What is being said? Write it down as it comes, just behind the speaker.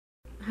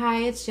Hi,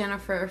 it's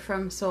Jennifer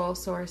from Soul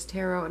Source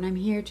Tarot, and I'm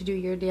here to do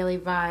your daily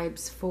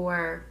vibes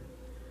for,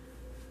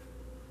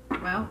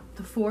 well,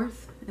 the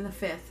 4th and the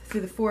 5th,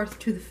 through the 4th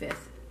to the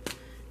 5th.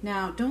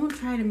 Now, don't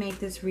try to make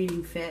this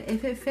reading fit.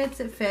 If it fits,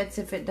 it fits.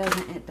 If it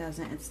doesn't, it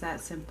doesn't. It's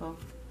that simple.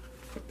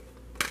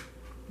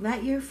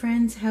 Let your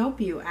friends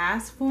help you.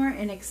 Ask for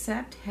and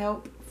accept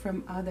help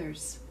from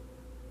others.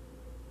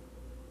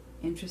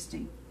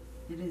 Interesting.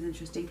 It is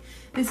interesting.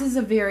 This is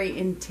a very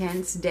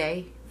intense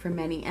day for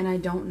many, and I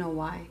don't know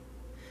why.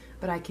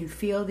 But I can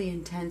feel the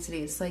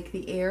intensity. It's like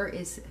the air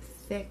is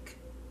thick,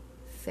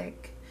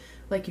 thick.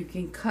 Like you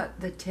can cut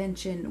the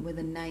tension with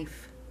a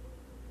knife.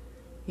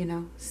 You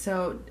know?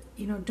 So,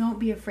 don't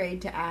be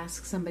afraid to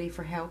ask somebody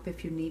for help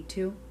if you need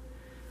to.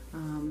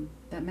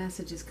 That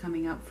message is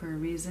coming up for a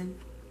reason.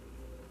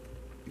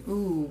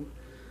 Ooh.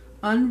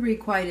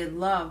 Unrequited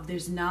love.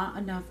 There's not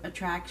enough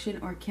attraction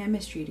or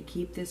chemistry to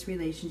keep this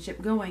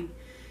relationship going.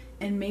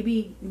 And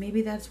maybe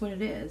that's what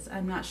it is.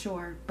 I'm not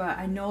sure. But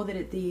I know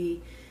that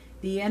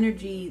the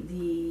energy,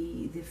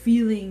 the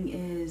feeling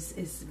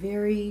is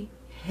very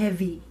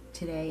heavy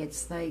today.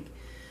 It's like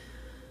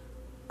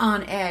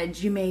on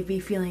edge. You may be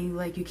feeling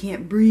like you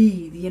can't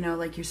breathe,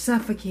 like you're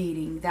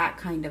suffocating, that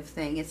kind of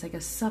thing. It's like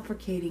a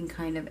suffocating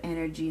kind of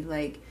energy,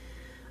 like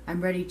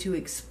I'm ready to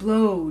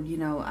explode,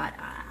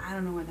 I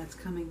don't know where that's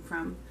coming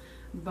from,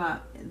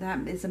 but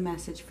that is a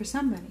message for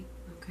somebody.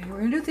 Okay, we're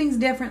going to do things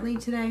differently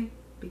today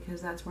because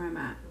that's where I'm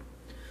at.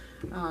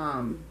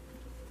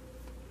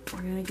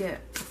 We're going to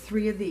get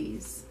 3 of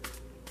these.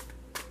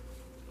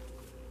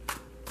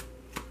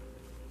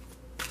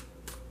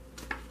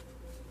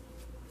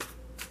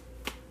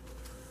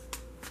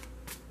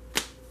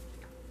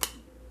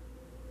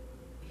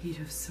 Eight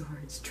of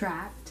Swords.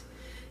 Trapped.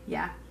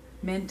 Yeah.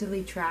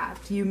 Mentally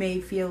trapped. You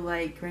may feel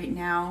like right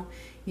now,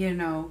 you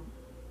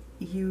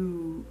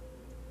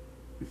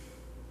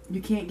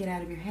can't get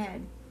out of your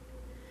head.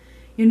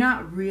 You're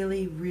not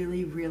really,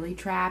 really, really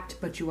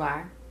trapped, but you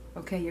are.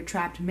 Okay, you're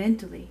trapped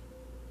mentally.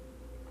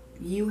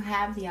 You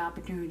have the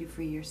opportunity to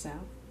free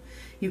yourself.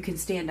 You can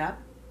stand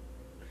up.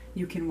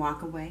 You can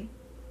walk away.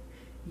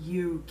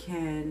 You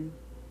can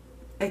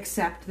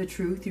accept the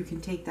truth. You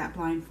can take that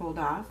blindfold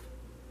off.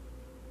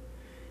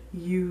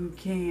 You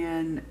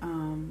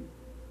can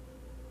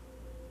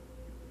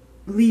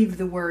leave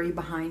the worry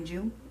behind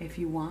you if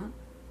you want.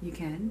 You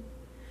can.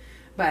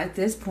 But at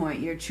this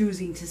point, you're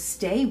choosing to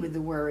stay with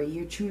the worry.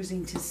 You're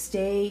choosing to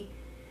stay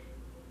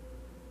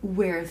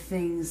where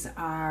things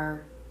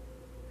are.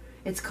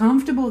 It's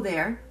comfortable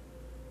there.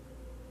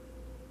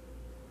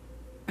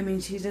 I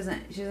mean, she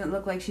doesn't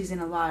look like she's in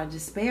a lot of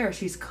despair.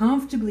 She's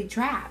comfortably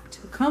trapped,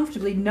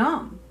 comfortably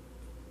numb.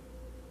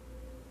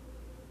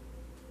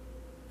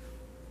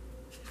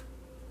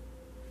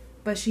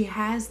 But she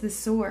has the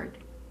sword.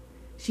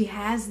 She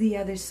has the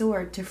other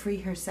sword to free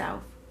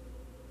herself.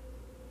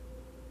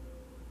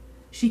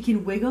 She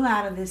can wiggle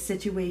out of this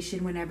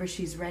situation whenever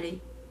she's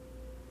ready.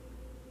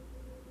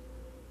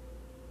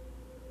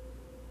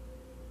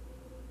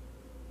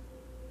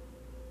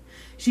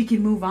 She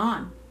can move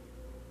on.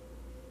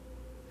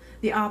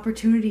 The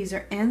opportunities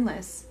are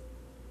endless.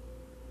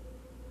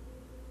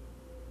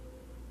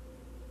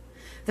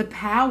 The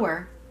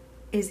power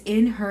is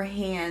in her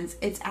hands.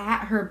 It's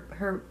at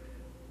her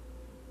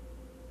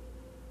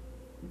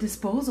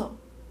disposal.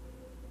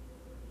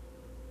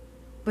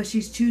 But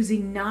she's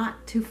choosing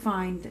not to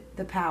find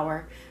the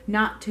power,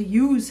 not to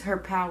use her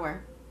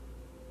power,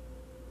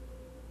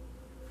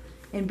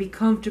 and be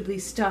comfortably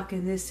stuck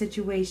in this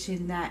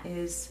situation that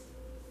is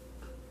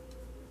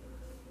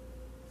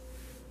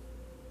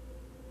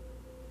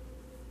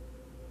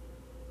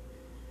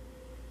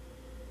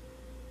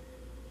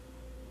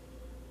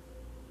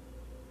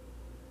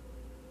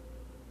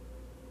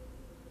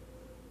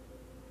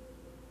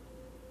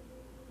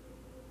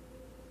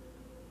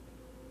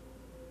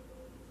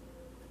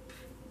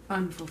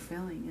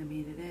unfulfilling. I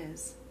mean, it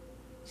is.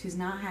 She's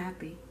not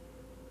happy.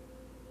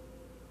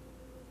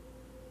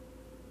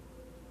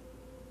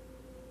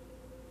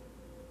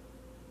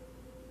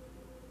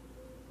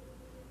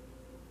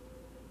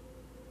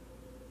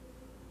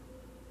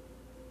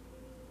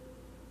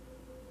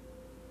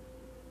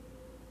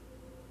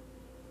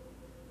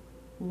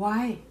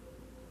 Why?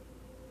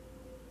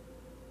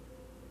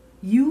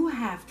 You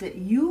have to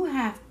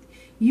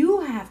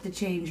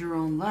change your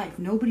own life.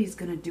 Nobody's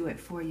going to do it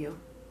for you.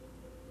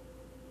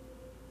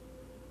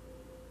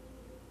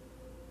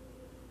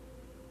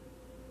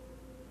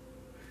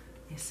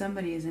 If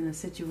somebody is in a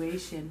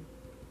situation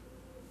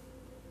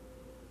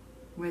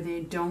where they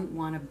don't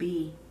want to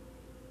be,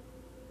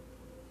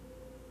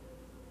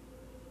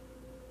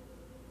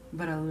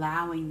 but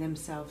allowing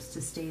themselves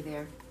to stay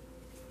there.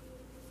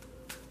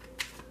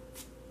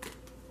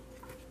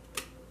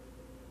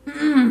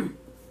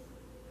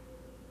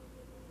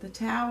 The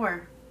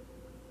Tower.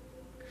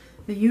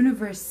 The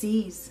universe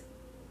sees.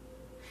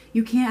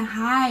 You can't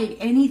hide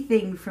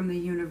anything from the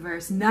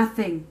universe.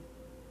 Nothing.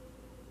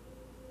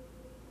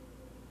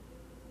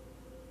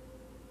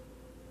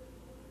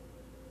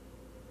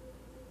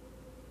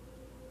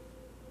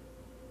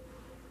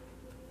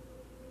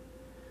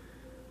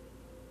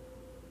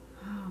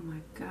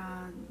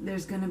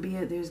 there's going to be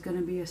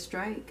a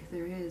strike.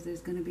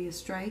 There's going to be a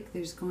strike.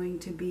 There's going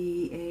to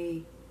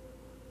be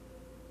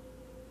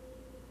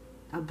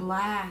a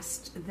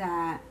blast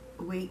that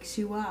wakes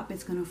you up.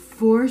 It's going to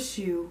force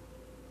you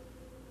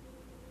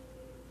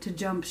to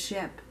jump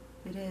ship.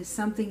 It is.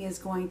 Something is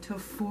going to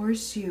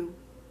force you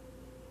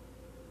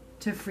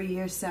to free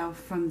yourself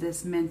from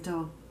this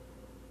mental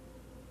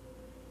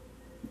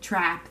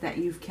trap that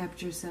you've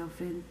kept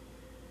yourself in.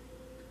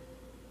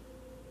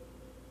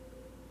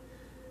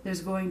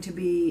 There's going to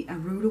be a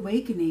rude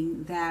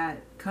awakening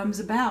that comes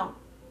about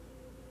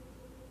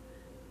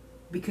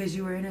because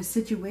you are in a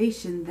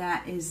situation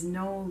that is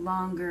no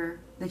longer,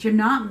 that you're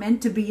not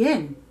meant to be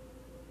in.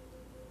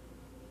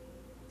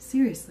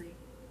 Seriously.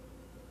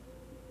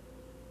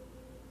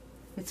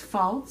 It's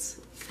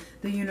false.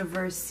 The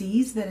universe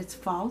sees that it's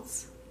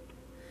false.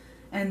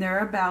 And they're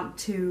about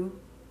to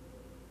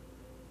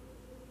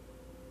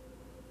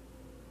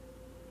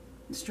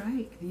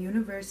strike. The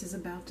universe is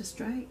about to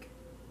strike.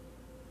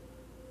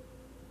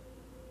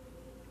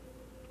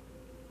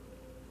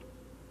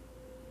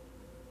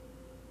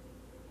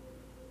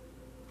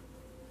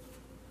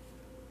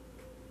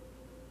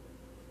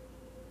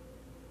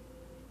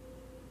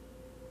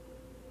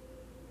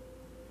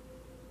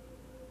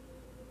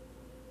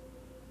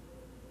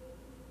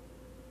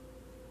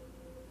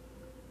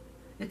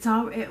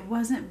 It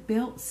wasn't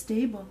built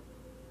stable.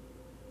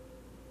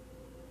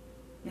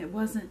 It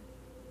wasn't.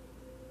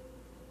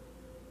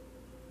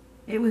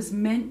 It was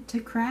meant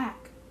to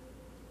crack.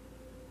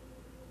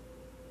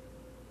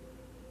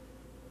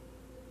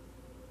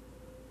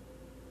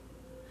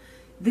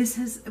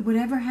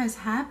 Whatever has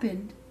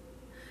happened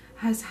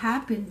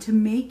to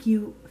make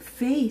you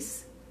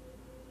face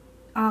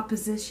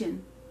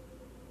opposition.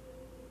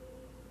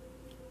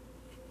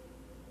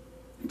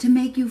 To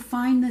make you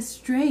find the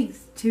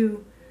strength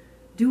to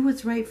do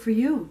what's right for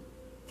you.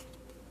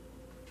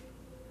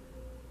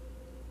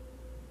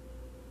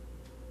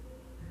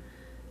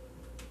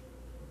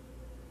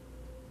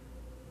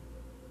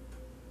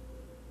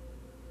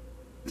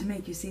 To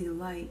make you see the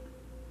light.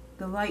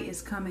 The light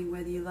is coming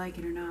whether you like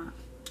it or not.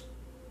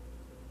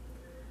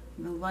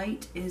 The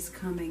light is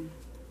coming.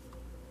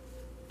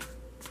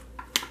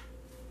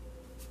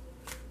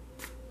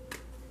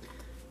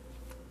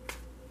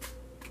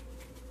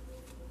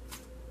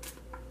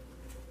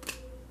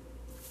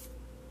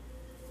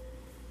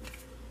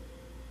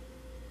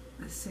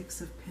 The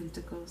Six of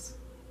Pentacles.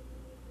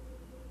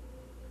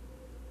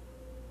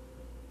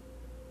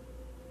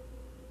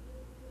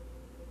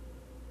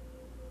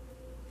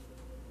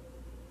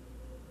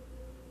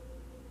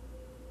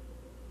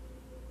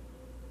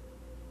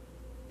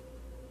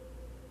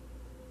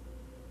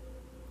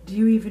 Do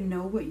you even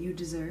know what you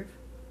deserve?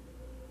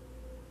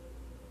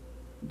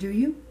 Do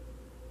you?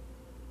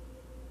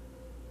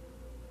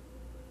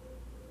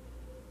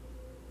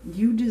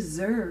 You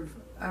deserve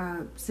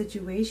a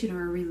situation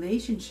or a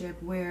relationship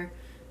where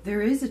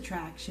there is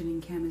attraction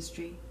and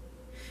chemistry.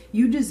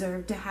 You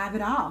deserve to have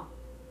it all.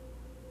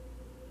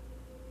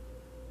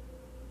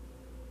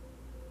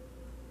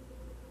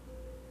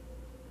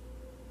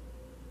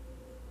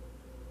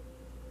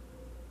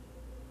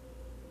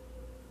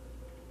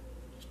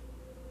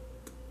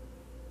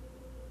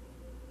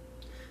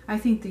 I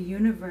think the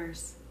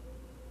universe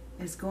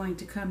is going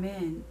to come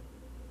in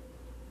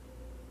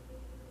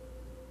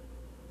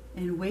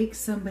and wake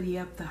somebody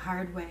up the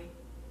hard way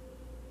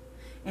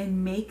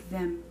and make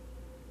them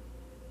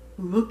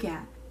look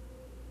at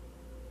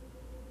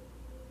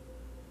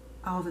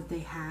all that they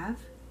have,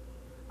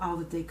 all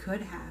that they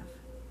could have.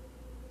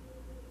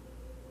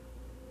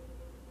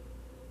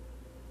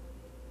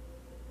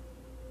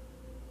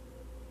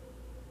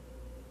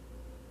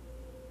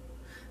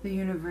 The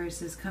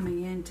universe is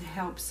coming in to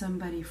help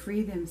somebody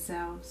free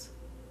themselves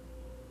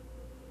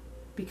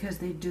because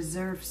they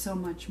deserve so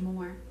much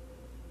more.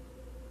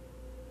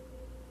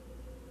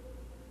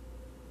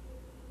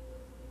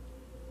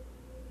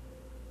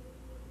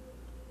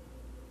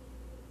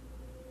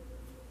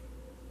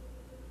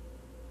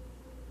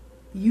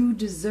 You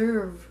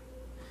deserve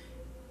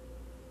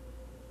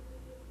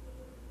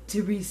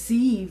to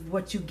receive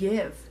what you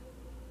give.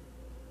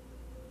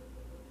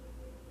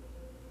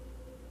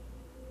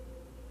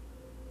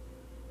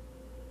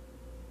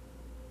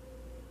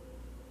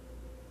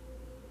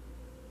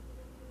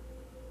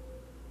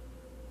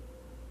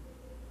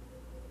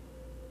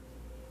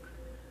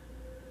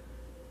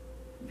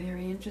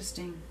 Very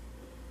interesting.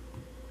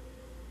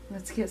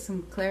 Let's get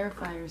some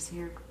clarifiers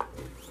here.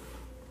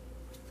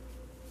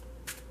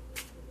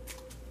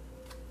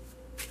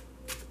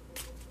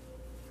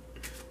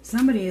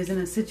 Somebody is in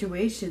a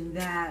situation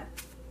that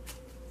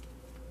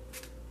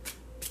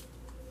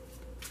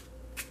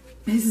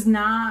is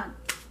not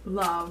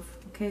love.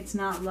 Okay, it's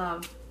not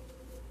love.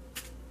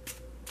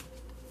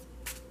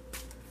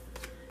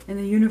 And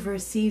the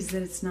universe sees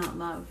that it's not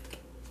love.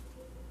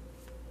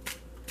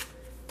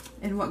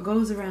 And what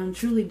goes around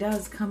truly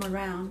does come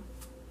around.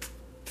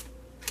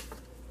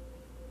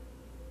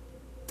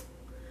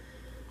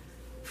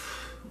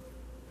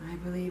 I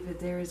believe that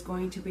there is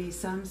going to be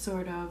some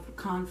sort of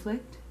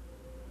conflict.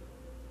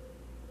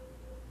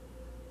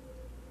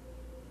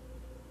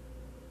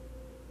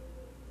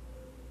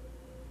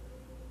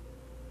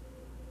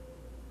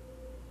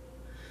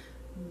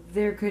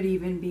 There could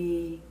even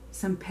be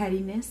some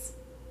pettiness.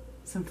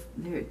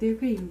 There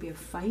could even be a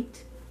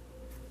fight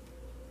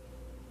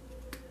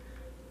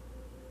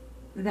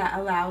that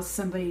allows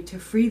somebody to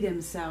free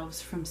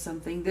themselves from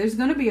something. There's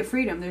going to be a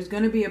freedom. There's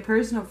going to be a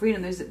personal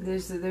freedom.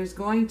 There's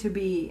going to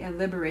be a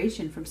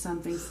liberation from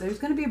something. So there's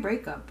going to be a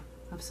breakup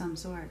of some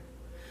sort.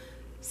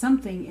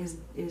 Something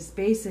is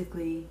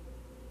basically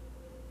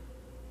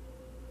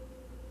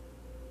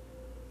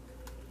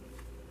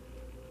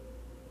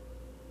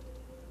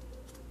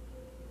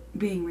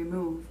being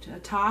removed. A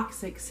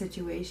toxic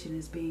situation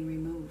is being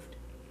removed.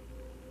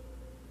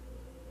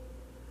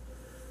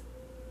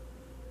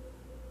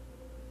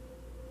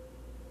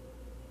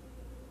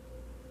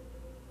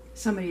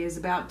 Somebody is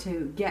about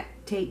to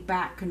take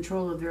back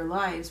control of their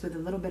lives with a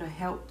little bit of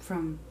help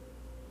from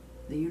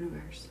the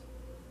universe.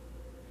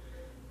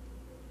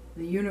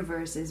 The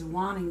universe is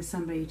wanting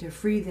somebody to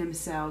free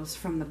themselves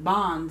from the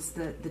bonds,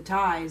 the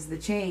ties, the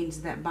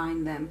chains that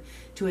bind them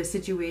to a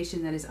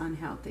situation that is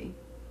unhealthy.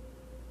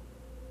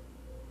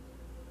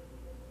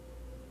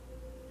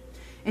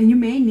 And you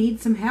may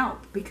need some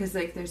help because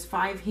like there's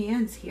 5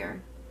 hands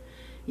here.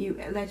 You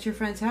let your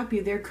friends help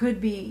you. There could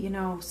be, you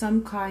know,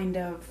 some kind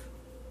of,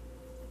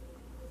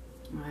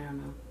 I don't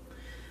know,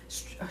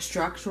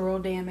 structural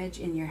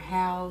damage in your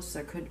house.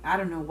 Or I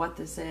don't know what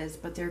this is,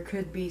 but there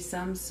could be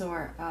some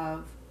sort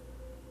of,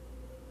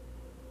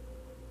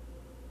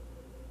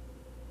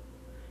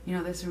 you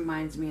know, this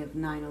reminds me of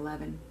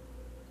 9/11.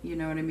 You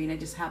know what I mean? I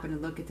just happened to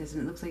look at this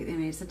and it looks like, I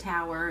mean, it's a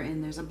tower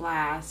and there's a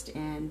blast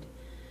and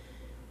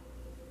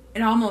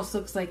it almost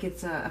looks like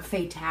it's a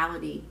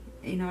fatality.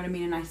 You know what I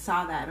mean? And I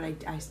saw that,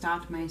 but I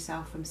stopped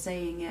myself from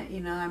saying it. You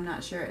know, I'm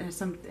not sure.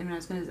 And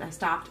I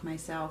stopped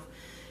myself.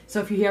 So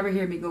if you ever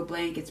hear me go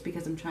blank, it's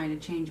because I'm trying to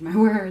change my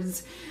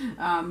words.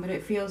 But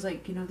it feels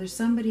like, you know, there's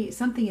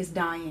something is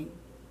dying.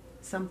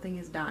 Something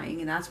is dying.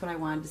 And that's what I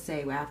wanted to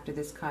say after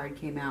this card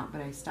came out, but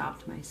I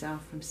stopped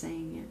myself from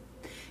saying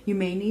it. You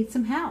may need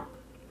some help.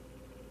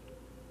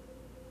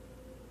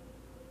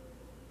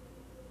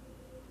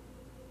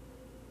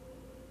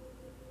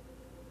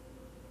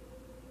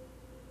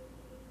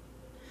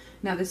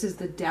 Now this is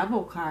the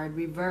Devil card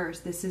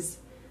reversed. This is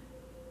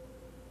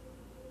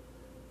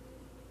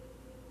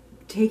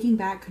taking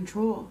back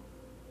control,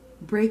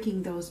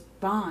 breaking those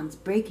bonds,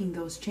 breaking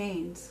those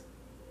chains.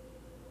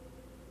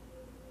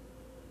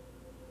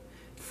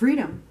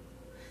 Freedom.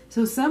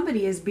 So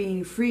somebody is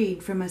being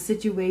freed from a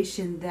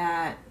situation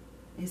that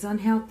is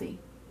unhealthy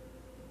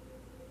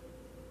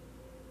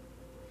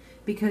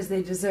because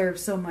they deserve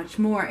so much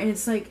more. And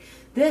it's like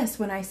this,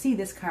 when I see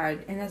this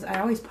card, and as I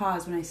always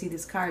pause when I see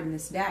this card in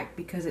this deck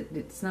because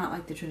it's not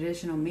like the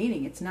traditional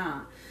meaning. It's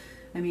not.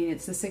 I mean,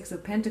 it's the 6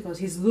 of Pentacles.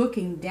 He's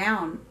looking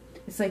down.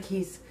 It's like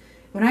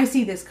when I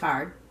see this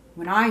card,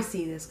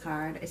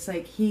 it's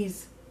like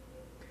he's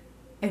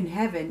in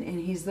heaven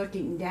and he's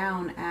looking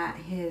down at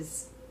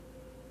his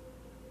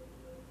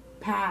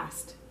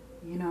past.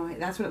 You know,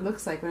 that's what it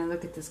looks like when I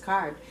look at this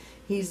card.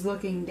 He's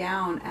looking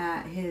down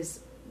at his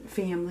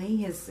family,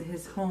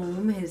 his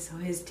home,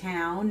 his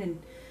town, and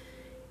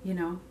you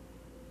know,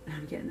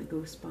 I'm getting the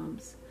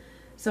goosebumps.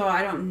 So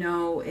I don't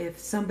know if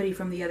somebody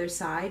from the other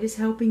side is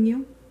helping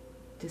you.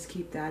 Just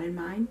keep that in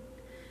mind.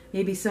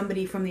 Maybe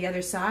somebody from the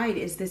other side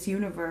is this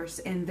universe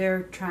and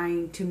they're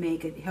trying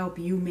to help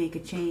you make a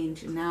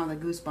change. And now the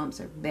goosebumps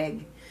are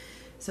big.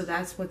 So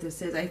that's what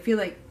this is. I feel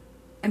like,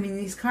 I mean,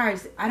 these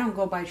cards, I don't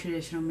go by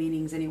traditional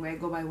meanings anyway. I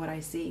go by what I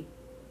see.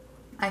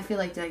 I feel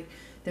like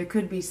there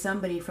could be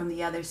somebody from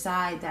the other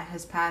side that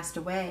has passed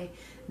away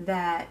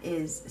that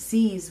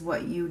sees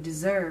what you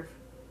deserve.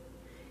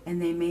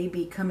 And they may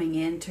be coming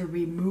in to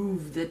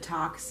remove the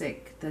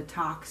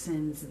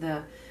toxins,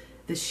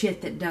 the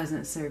shit that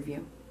doesn't serve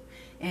you.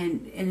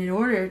 And in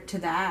order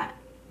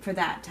for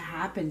that to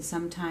happen,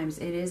 sometimes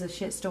it is a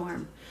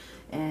shitstorm.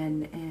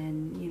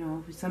 And you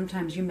know,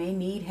 sometimes you may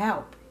need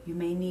help. You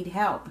may need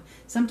help.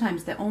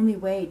 Sometimes the only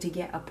way to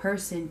get a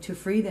person to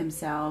free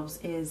themselves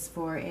is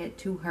for it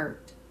to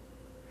hurt.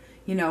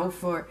 You know,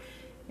 for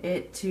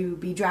it to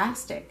be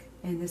drastic.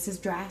 And this is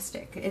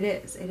drastic. It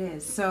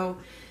is. So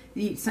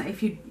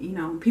if you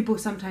know, people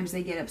sometimes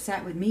they get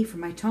upset with me for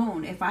my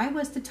tone. If I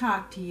was to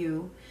talk to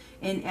you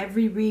in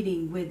every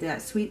reading with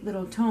that sweet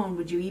little tone,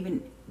 would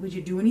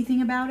you do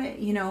anything about it?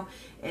 You know,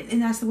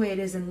 and that's the way it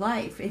is in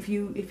life. If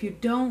you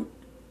don't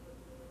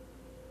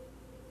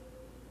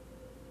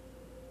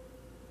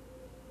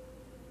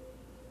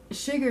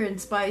sugar and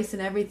spice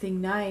and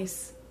everything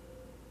nice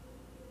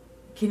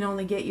can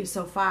only get you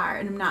so far.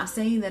 And I'm not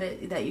saying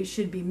that you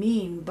should be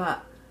mean,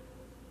 but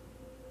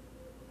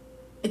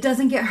it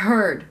doesn't get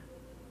heard.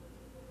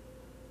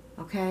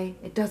 Okay?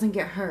 It doesn't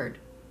get heard.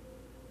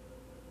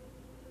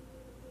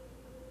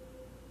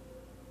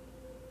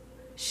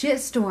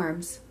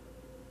 Shitstorms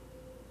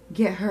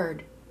get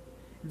heard.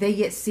 They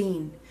get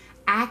seen.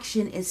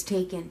 Action is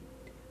taken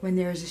when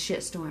there's a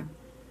shitstorm.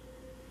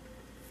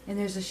 And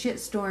there's a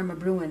shitstorm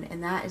a-brewing,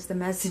 and that is the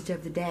message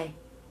of the day.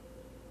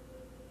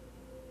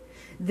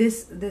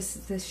 This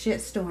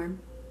shitstorm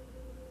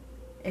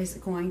is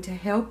going to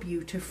help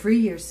you to free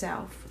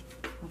yourself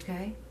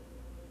Okay?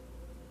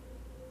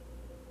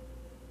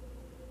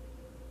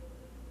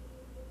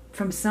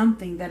 From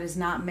something that is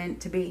not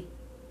meant to be.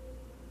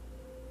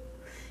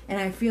 And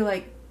I feel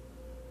like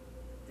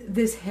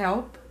this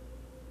help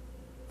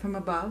from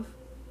above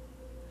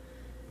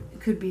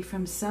could be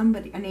from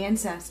somebody, an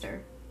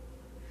ancestor,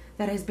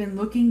 that has been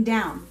looking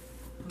down.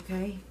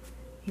 Okay?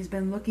 He's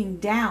been looking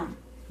down.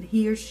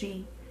 He or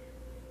she,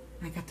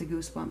 I got the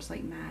goosebumps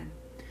like mad,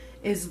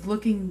 is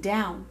looking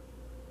down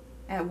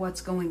at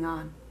what's going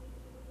on.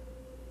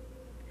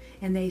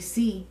 And they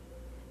see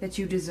that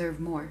you deserve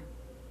more.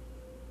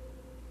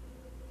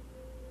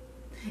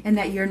 And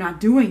that you're not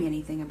doing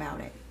anything about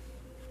it.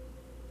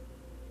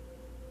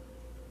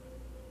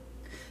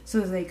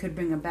 So they could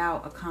bring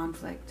about a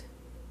conflict.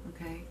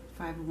 Okay?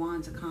 5 of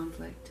Wands, a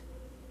conflict.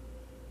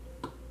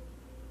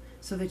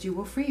 So that you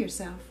will free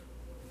yourself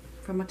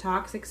from a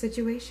toxic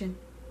situation.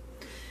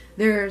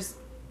 There's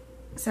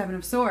 7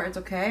 of Swords,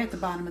 okay, at the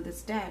bottom of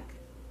this deck.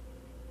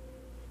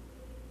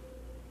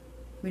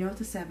 We know what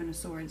the 7 of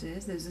Swords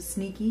is. There's a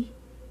sneaky,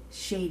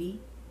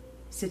 shady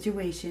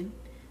situation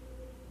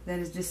that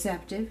is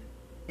deceptive.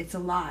 It's a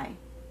lie.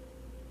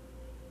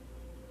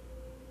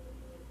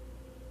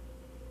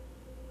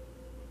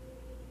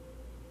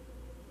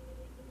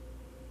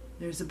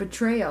 There's a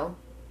betrayal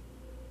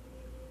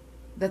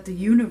that the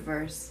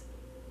universe,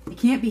 it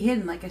can't be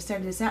hidden. Like I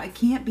started this out, it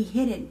can't be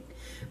hidden.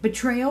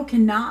 Betrayal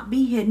cannot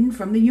be hidden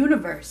from the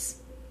universe.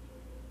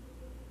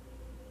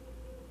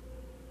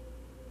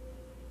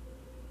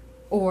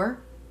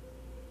 Or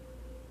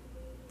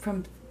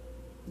from,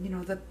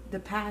 the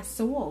past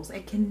souls.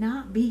 It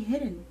cannot be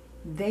hidden.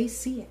 They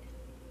see it.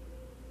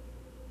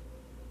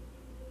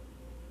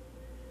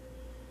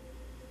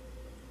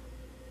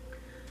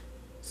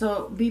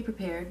 So be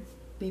prepared.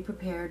 Be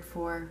prepared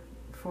for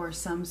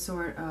some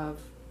sort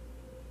of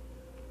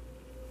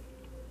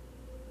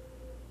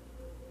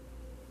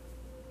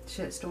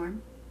shitstorm.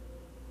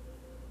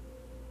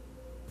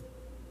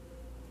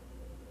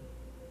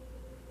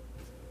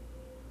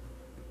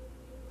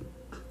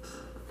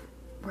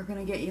 We're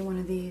going to get you one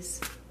of these.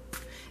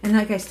 And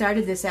like I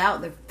started this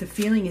out, the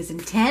feeling is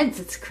intense.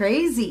 It's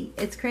crazy.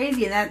 It's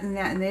crazy.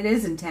 And it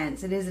is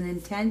intense. It is an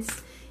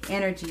intense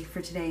energy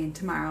for today and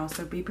tomorrow.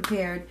 So be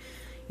prepared,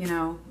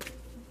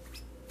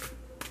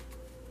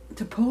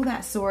 to pull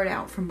that sword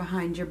out from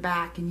behind your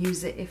back and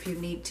use it if you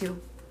need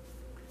to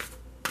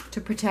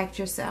protect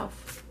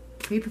yourself.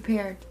 Be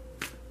prepared.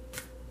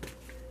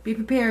 Be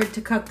prepared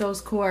to cut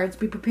those cords.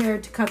 Be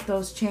prepared to cut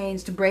those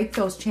chains, to break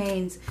those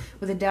chains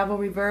with the Devil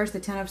reversed, the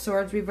 10 of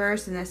Swords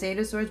reversed, and this 8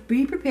 of Swords.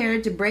 Be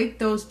prepared to break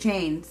those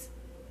chains.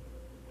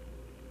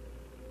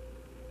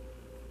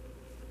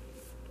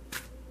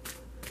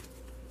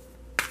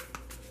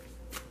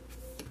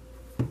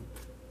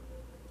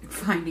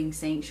 Finding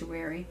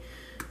sanctuary.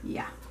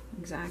 Yeah,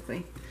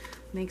 exactly.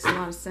 Makes a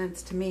lot of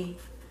sense to me.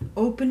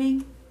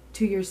 Opening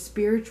to your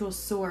spiritual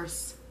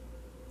source.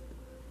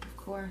 Of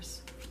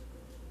course.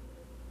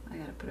 I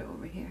gotta put it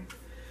over here.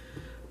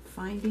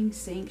 Finding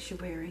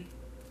sanctuary.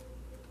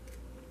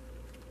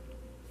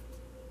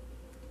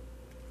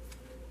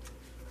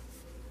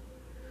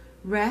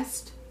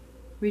 Rest,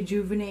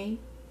 rejuvenate,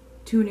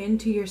 tune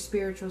into your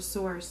spiritual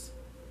source.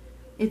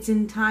 It's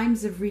in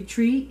times of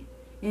retreat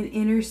and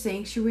inner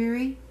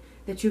sanctuary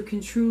that you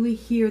can truly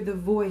hear the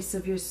voice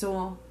of your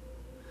soul.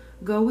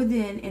 Go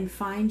within and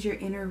find your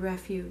inner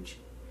refuge.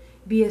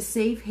 Be a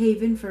safe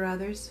haven for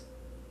others.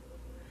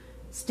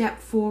 Step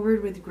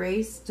forward with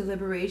grace,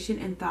 deliberation,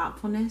 and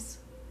thoughtfulness.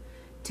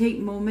 Take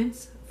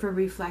moments for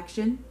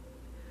reflection.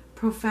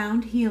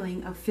 Profound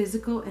healing of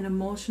physical and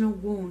emotional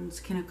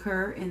wounds can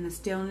occur in the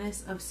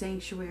stillness of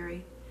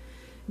sanctuary.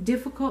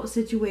 Difficult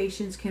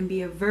situations can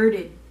be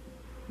averted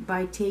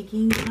by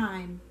taking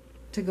time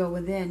to go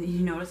within. You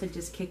notice I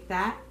just kicked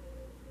that?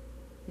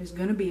 There's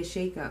going to be a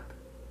shakeup.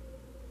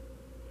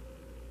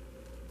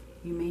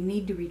 You may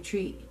need to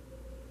retreat.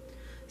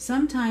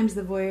 Sometimes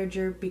the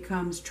voyager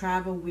becomes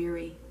travel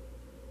weary.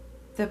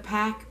 The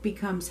pack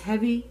becomes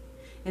heavy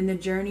and the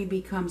journey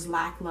becomes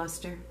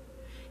lackluster.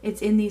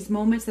 It's in these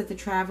moments that the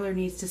traveler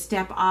needs to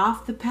step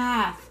off the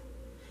path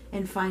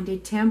and find a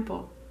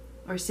temple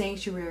or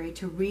sanctuary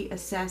to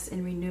reassess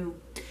and renew,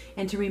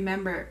 and to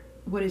remember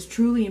what is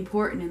truly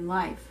important in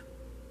life.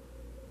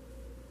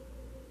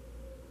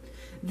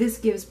 This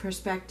gives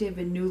perspective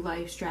and new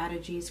life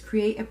strategies.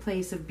 Create a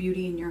place of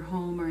beauty in your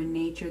home or in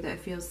nature that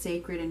feels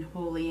sacred and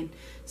holy, and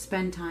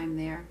spend time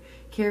there,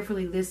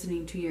 carefully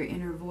listening to your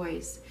inner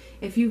voice.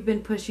 If you've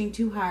been pushing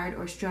too hard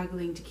or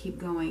struggling to keep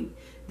going,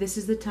 this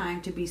is the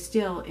time to be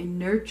still and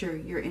nurture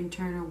your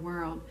internal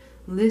world.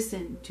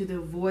 Listen to the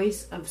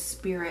voice of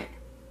spirit.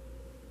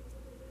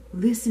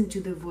 Listen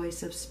to the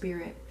voice of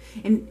spirit.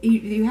 And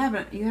you have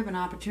an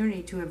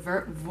opportunity to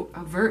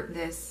avert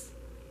this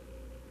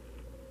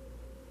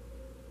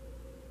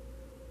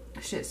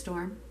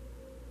shitstorm.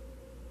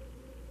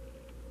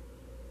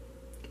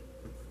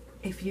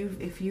 If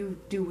you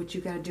do what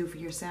you got to do for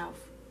yourself.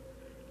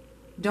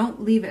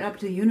 Don't leave it up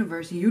to the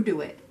universe. You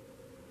do it.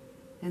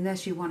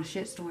 Unless you want a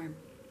shitstorm.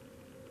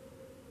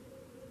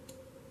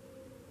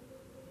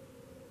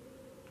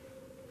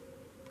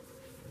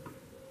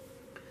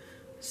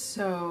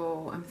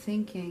 So I'm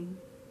thinking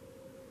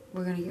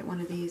we're going to get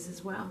one of these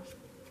as well.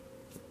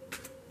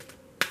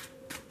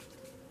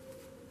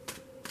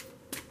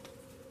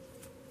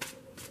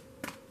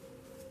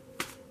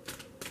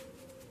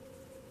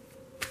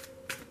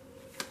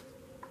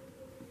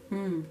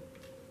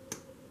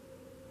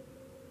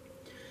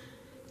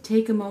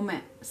 Take a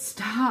moment.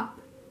 Stop.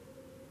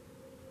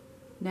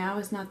 Now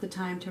is not the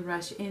time to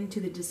rush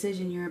into the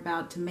decision you're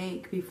about to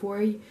make.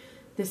 Before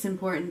this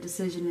important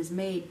decision is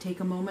made, take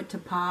a moment to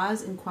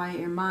pause and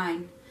quiet your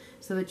mind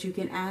so that you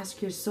can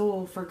ask your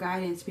soul for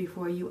guidance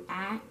before you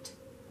act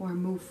or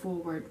move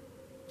forward.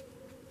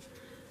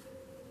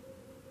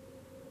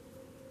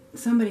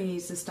 Somebody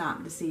needs to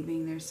stop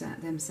deceiving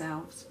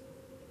themselves.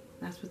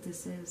 That's what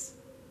this is.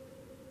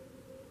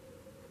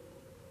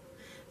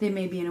 They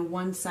may be in a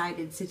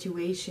one-sided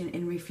situation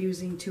and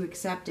refusing to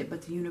accept it,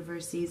 but the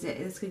universe sees it.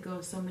 This could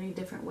go so many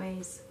different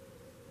ways.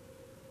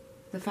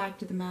 The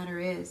fact of the matter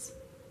is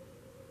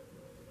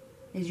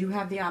you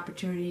have the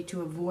opportunity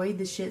to avoid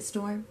the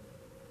shitstorm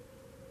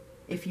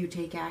if you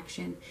take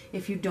action.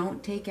 If you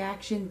don't take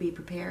action, be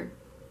prepared.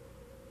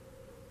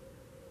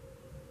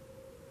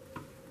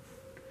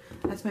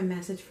 That's my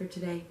message for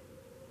today.